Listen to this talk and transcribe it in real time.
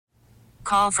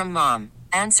Call from mom.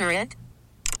 Answer it.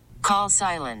 Call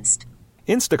silenced.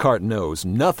 Instacart knows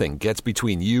nothing gets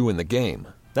between you and the game.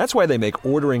 That's why they make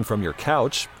ordering from your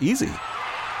couch easy.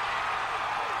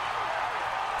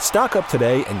 Stock up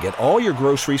today and get all your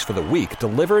groceries for the week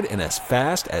delivered in as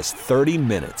fast as 30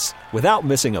 minutes without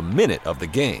missing a minute of the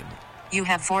game. You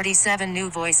have 47 new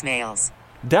voicemails.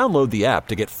 Download the app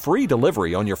to get free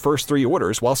delivery on your first 3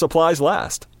 orders while supplies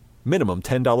last. Minimum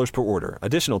 $10 per order.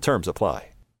 Additional terms apply.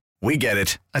 We get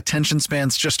it. Attention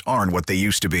spans just aren't what they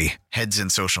used to be. Heads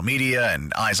in social media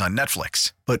and eyes on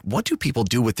Netflix. But what do people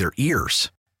do with their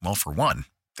ears? Well, for one,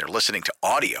 they're listening to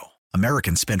audio.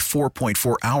 Americans spend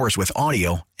 4.4 hours with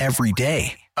audio every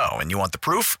day. Oh, and you want the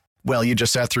proof? Well, you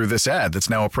just sat through this ad that's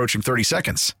now approaching 30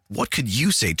 seconds. What could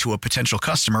you say to a potential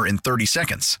customer in 30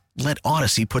 seconds? Let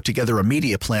Odyssey put together a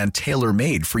media plan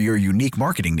tailor-made for your unique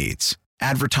marketing needs.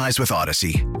 Advertise with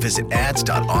Odyssey. Visit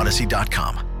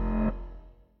ads.odyssey.com.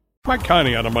 Mike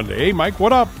Connie on a Monday. Hey, Mike,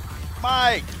 what up?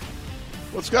 Mike.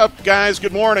 What's up, guys?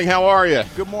 Good morning. How are you?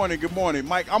 Good morning. Good morning.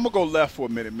 Mike, I'm going to go left for a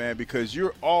minute, man, because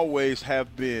you always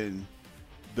have been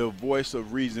the voice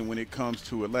of reason when it comes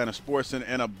to Atlanta sports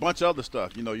and a bunch of other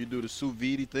stuff. You know, you do the sous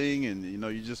vide thing, and, you know,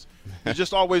 you're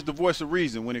just always the voice of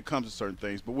reason when it comes to certain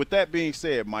things. But with that being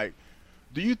said, Mike,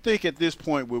 do you think at this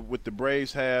point with the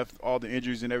Braves have all the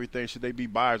injuries and everything, should they be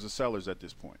buyers or sellers at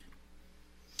this point?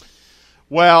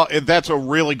 Well, that's a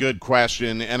really good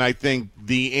question, and I think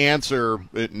the answer,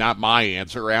 not my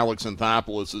answer, Alex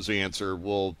Anthopoulos' answer,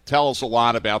 will tell us a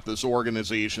lot about this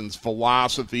organization's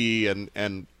philosophy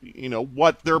and you know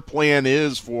what their plan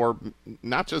is for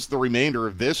not just the remainder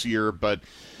of this year, but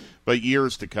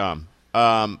years to come.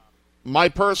 My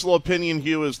personal opinion,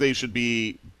 Hugh, is they should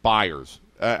be buyers.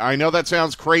 I know that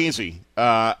sounds crazy.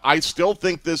 I still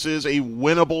think this is a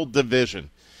winnable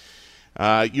division.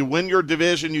 You win your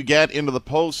division, you get into the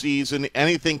postseason,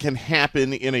 anything can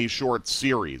happen in a short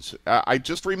series. I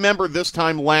just remember around this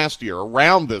time last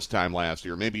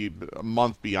year, maybe a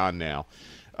month beyond now,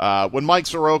 when Mike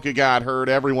Soroka got hurt,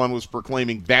 everyone was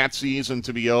proclaiming that season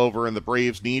to be over and the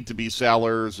Braves need to be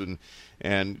sellers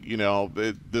and you know,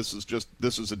 this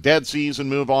is a dead season,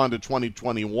 move on to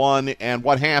 2021, and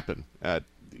what happened?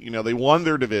 You know, they won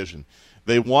their division.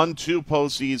 They won 2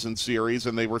 postseason series,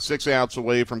 and they were 6 outs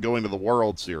away from going to the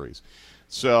World Series.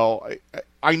 So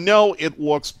I know it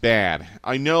looks bad.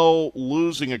 I know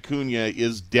losing Acuna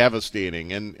is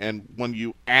devastating, and when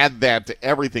you add that to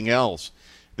everything else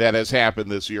that has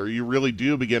happened this year, you really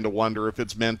do begin to wonder if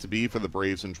it's meant to be for the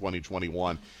Braves in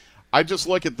 2021. I just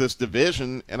look at this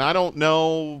division, and I don't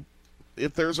know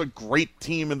if there's a great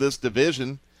team in this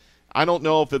division. I don't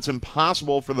know if it's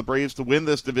impossible for the Braves to win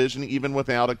this division even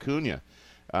without Acuna.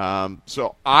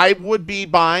 So I would be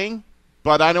buying,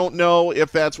 but I don't know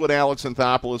if that's what Alex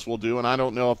Anthopoulos will do, and I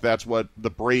don't know if that's what the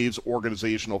Braves'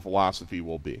 organizational philosophy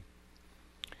will be.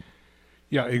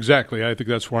 Yeah, exactly. I think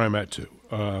that's where I'm at, too.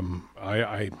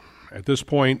 I at this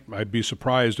point, I'd be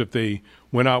surprised if they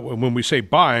went out. When we say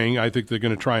buying, I think they're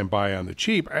going to try and buy on the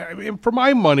cheap. For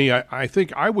my money, I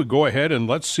think I would go ahead and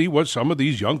let's see what some of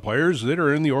these young players that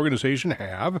are in the organization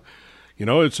have. You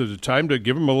know, it's a time to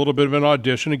give them a little bit of an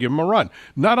audition and give them a run.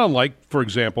 Not unlike, for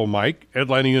example, Mike,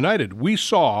 Atlanta United. We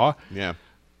saw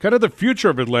kind of the future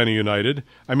of Atlanta United.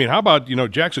 I mean, how about, you know,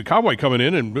 Jackson Conway coming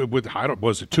in and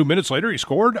was it 2 minutes later he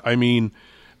scored? I mean,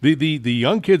 the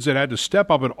young kids that had to step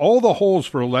up in all the holes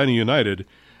for Atlanta United,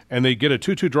 and they get a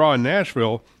 2-2 draw in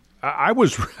Nashville. That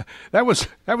was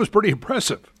pretty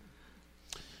impressive.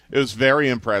 It was very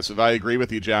impressive. I agree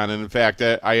with you, John. And in fact,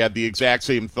 I had the exact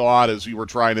same thought as you were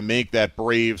trying to make that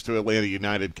Braves to Atlanta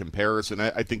United comparison.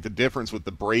 I think the difference with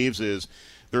the Braves is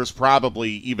there's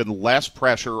probably even less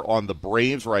pressure on the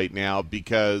Braves right now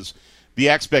because the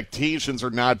expectations are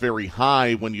not very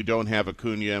high when you don't have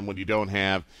Acuna and when you don't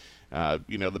have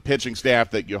the pitching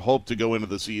staff that you hope to go into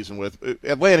the season with.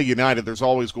 Atlanta United, there's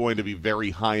always going to be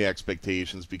very high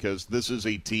expectations because this is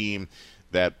a team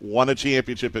that won a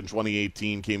championship in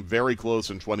 2018, came very close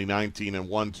in 2019, and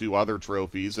won 2 other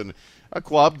trophies, and a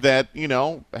club that, you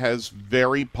know, has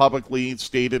very publicly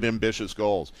stated ambitious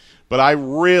goals. But I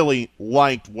really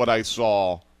liked what I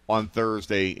saw on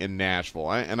Thursday in Nashville.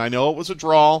 And I know it was a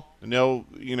draw. I know,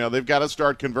 you know, they've got to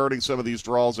start converting some of these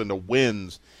draws into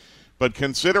wins. But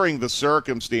considering the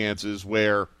circumstances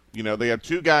where, you know, they had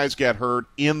 2 guys get hurt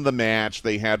in the match,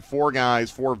 they had 4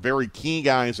 very key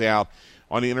guys out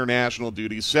on international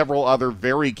duty, several other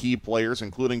very key players,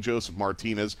 including Joseph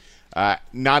Martinez,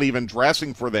 not even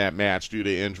dressing for that match due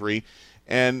to injury.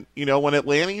 And, you know, when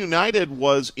Atlanta United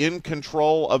was in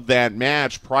control of that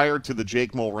match prior to the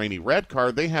Jake Mulroney red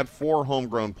card, they had 4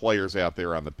 homegrown players out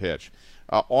there on the pitch.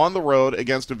 on the road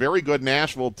against a very good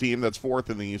Nashville team that's fourth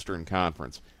in the Eastern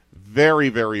Conference. Very,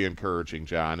 very encouraging,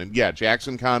 John. And, yeah,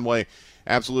 Jackson Conway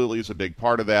absolutely is a big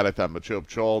part of that. I thought Machop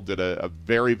Chol did a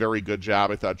very, very good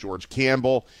job. I thought George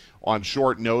Campbell, on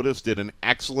short notice, did an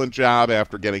excellent job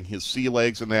after getting his sea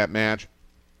legs in that match.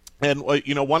 And,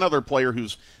 one other player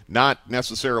who's not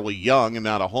necessarily young and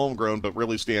not a homegrown but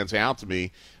really stands out to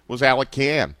me was Alec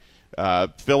Kann.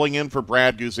 Filling in for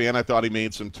Brad Guzan, I thought he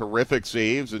made some terrific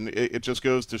saves, and it just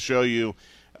goes to show you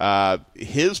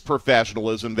his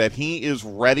professionalism, that he is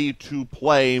ready to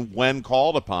play when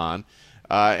called upon.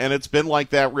 And it's been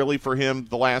like that really for him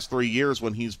the last 3 years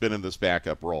when he's been in this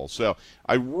backup role. So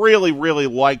I really, really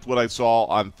liked what I saw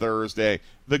on Thursday.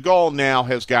 The goal now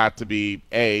has got to be,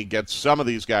 A, get some of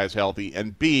these guys healthy,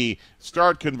 and B,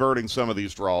 start converting some of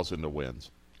these draws into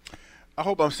wins. I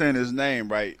hope I'm saying his name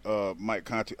right, Mike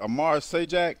Conti. Amar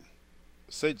Sajak?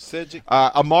 Sajak?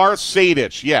 Amar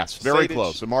Sejdic, yes, very Sejdic?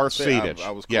 close. Amar Sejdic.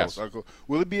 I was close. Yes.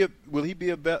 Will he be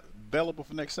available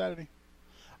for next Saturday?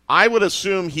 I would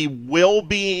assume he will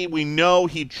be. We know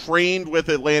he trained with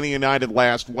Atlanta United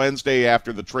last Wednesday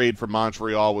after the trade from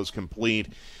Montreal was complete.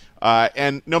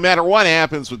 And no matter what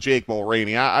happens with Jake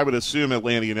Mulroney, I would assume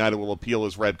Atlanta United will appeal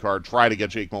his red card, try to get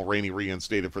Jake Mulroney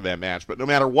reinstated for that match. But no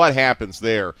matter what happens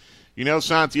there,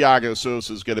 Santiago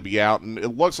Sosa is going to be out. And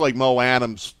it looks like Mo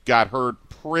Adams got hurt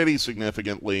pretty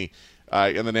significantly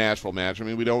in the Nashville match. I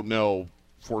mean, we don't know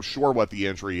for sure what the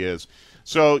injury is.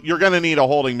 So you're going to need a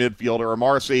holding midfielder.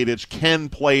 Amar Sejdic can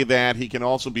play that. He can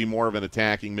also be more of an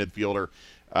attacking midfielder.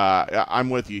 I'm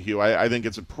with you, Hugh. I think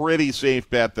it's a pretty safe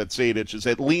bet that Sejdic is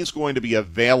at least going to be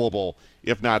available,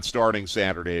 if not starting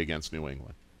Saturday against New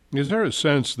England. Is there a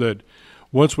sense that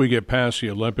once we get past the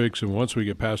Olympics and once we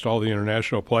get past all the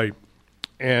international play,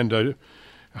 and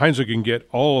Heinze can get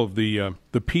all of the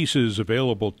pieces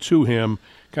available to him,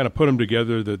 kind of put them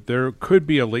together, that there could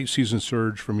be a late-season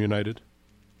surge from United?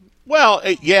 Well,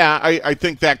 yeah, I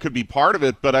think that could be part of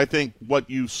it, but I think what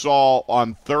you saw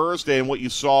on Thursday and what you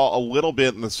saw a little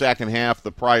bit in the second half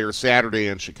the prior Saturday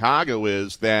in Chicago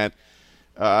is that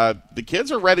the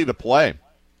kids are ready to play.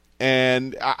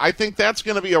 And I think that's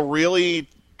going to be a really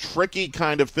tricky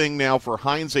kind of thing now for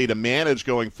Heinze to manage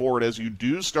going forward as you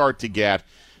do start to get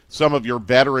some of your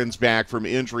veterans back from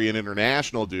injury and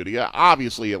international duty.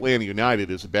 Obviously, Atlanta United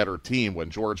is a better team when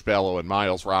George Bello and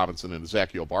Miles Robinson and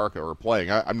Ezequiel Barco are playing.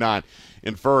 I'm not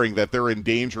inferring that they're in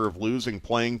danger of losing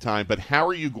playing time, but how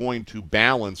are you going to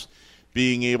balance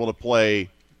being able to play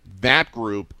that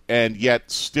group and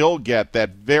yet still get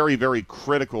that very, very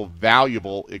critical,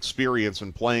 valuable experience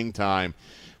and playing time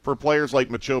for players like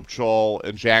Machop Chol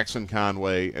and Jackson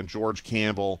Conway and George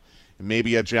Campbell,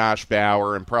 maybe a Josh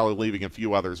Bauer, and probably leaving a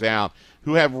few others out,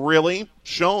 who have really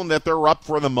shown that they're up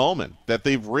for the moment, that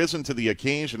they've risen to the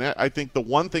occasion. I think the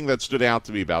one thing that stood out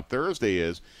to me about Thursday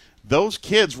is those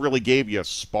kids really gave you a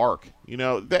spark.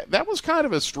 That was kind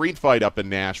of a street fight up in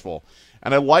Nashville.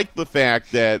 And I like the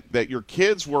fact that your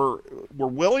kids were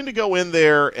willing to go in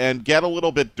there and get a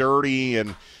little bit dirty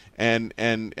and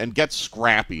get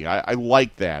scrappy. I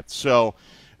like that. So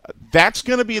that's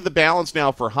going to be the balance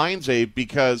now for Heinze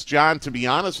because, John, to be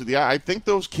honest with you, I think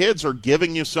those kids are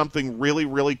giving you something really,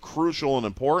 really crucial and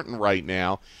important right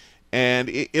now. And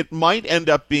it might end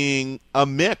up being a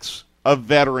mix of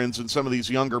veterans and some of these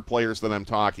younger players that I'm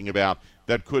talking about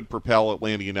that could propel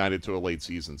Atlanta United to a late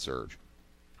season surge.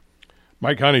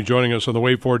 Mike Conti joining us on the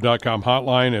WaveForward.com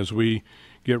hotline as we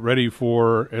get ready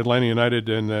for Atlanta United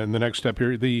and the next step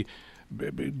here.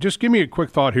 Just give me a quick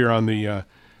thought here on the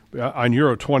on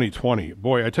Euro 2020.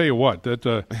 Boy, I tell you what,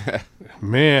 that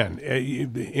man,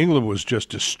 England was just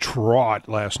distraught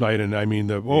last night, and I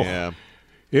mean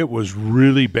it was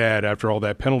really bad after all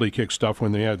that penalty kick stuff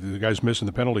when they had the guys missing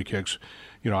the penalty kicks.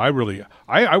 I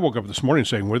woke up this morning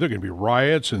saying, were there going to be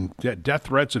riots and death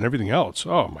threats and everything else?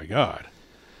 Oh my God.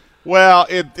 Well,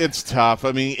 it's tough.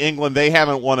 I mean, England, they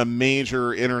haven't won a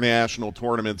major international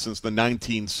tournament since the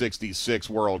 1966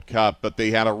 World Cup, but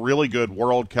they had a really good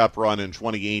World Cup run in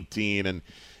 2018, and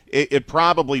it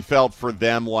probably felt for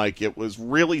them like it was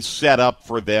really set up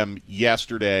for them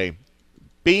yesterday,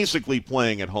 basically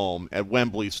playing at home at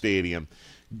Wembley Stadium,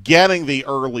 getting the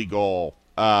early goal.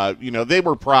 They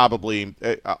were probably,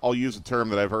 I'll use a term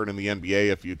that I've heard in the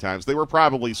NBA a few times, they were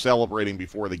probably celebrating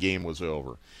before the game was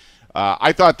over.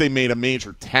 I thought they made a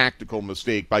major tactical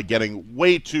mistake by getting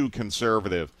way too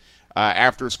conservative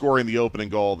after scoring the opening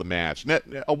goal of the match.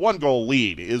 A one-goal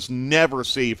lead is never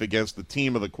safe against the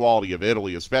team of the quality of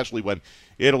Italy, especially when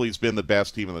Italy's been the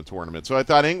best team in the tournament. So I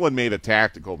thought England made a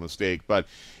tactical mistake, but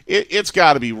it's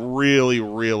got to be really,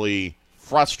 really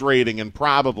frustrating and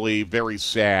probably very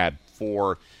sad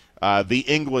for the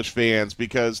English fans,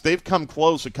 because they've come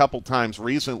close a couple times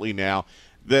recently now.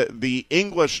 The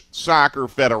English Soccer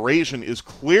Federation is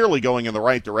clearly going in the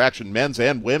right direction, men's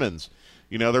and women's.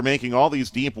 You know, they're making all these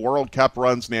deep World Cup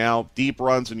runs now, deep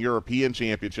runs in European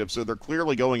championships, so they're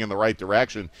clearly going in the right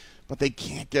direction, but they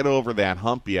can't get over that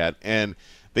hump yet. And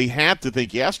they had to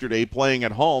think yesterday, playing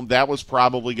at home, that was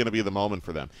probably going to be the moment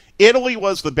for them. Italy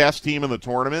was the best team in the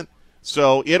tournament,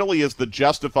 so Italy is the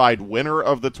justified winner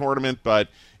of the tournament, but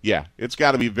yeah, it's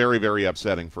got to be very, very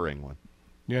upsetting for England.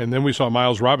 Yeah, and then we saw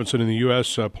Miles Robinson in the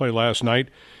U.S. Play last night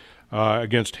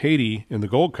against Haiti in the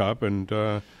Gold Cup,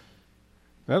 and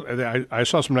I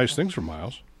saw some nice things from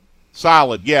Miles.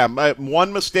 Solid, yeah.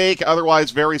 One mistake,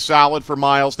 otherwise very solid for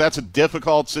Miles. That's a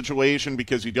difficult situation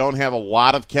because you don't have a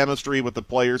lot of chemistry with the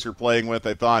players you're playing with.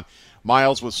 I thought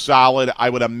Miles was solid. I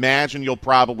would imagine you'll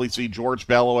probably see George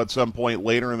Bello at some point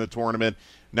later in the tournament.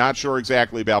 Not sure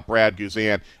exactly about Brad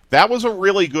Guzan. That was a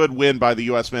really good win by the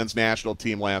U.S. men's national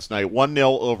team last night, 1-0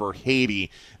 over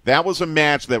Haiti. That was a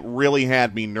match that really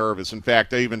had me nervous. In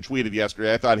fact, I even tweeted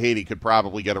yesterday, I thought Haiti could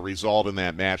probably get a result in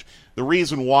that match. The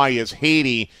reason why is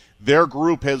Haiti, their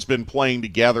group has been playing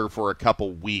together for a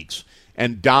couple weeks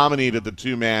and dominated the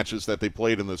two matches that they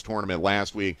played in this tournament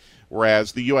last week,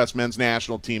 whereas the U.S. men's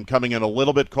national team coming in a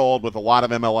little bit cold with a lot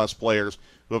of MLS players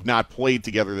who have not played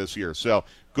together this year. So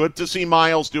good to see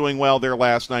Miles doing well there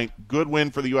last night. Good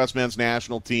win for the U.S. men's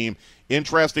national team.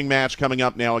 Interesting match coming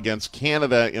up now against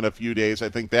Canada in a few days. I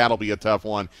think that'll be a tough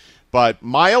one. But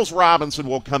Miles Robinson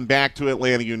will come back to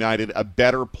Atlanta United a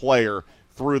better player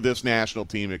through this national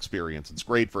team experience. It's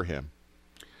great for him.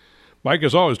 Mike,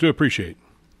 as always, do appreciate.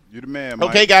 You're the man,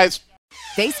 Mike. Okay, guys.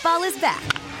 Baseball is back,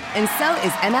 and so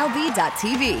is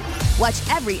MLB.tv. Watch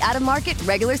every out-of-market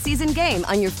regular season game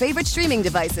on your favorite streaming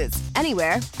devices,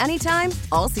 anywhere, anytime,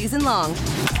 all season long.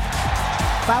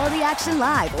 Follow the action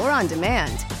live or on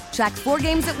demand. Track 4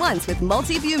 games at once with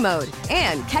multi-view mode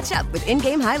and catch up with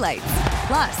in-game highlights.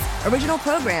 Plus, original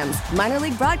programs, minor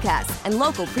league broadcasts, and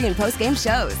local pre- and post-game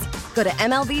shows. Go to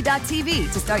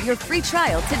MLB.tv to start your free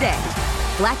trial today.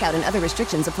 Blackout and other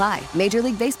restrictions apply. Major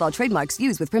League Baseball trademarks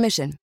used with permission.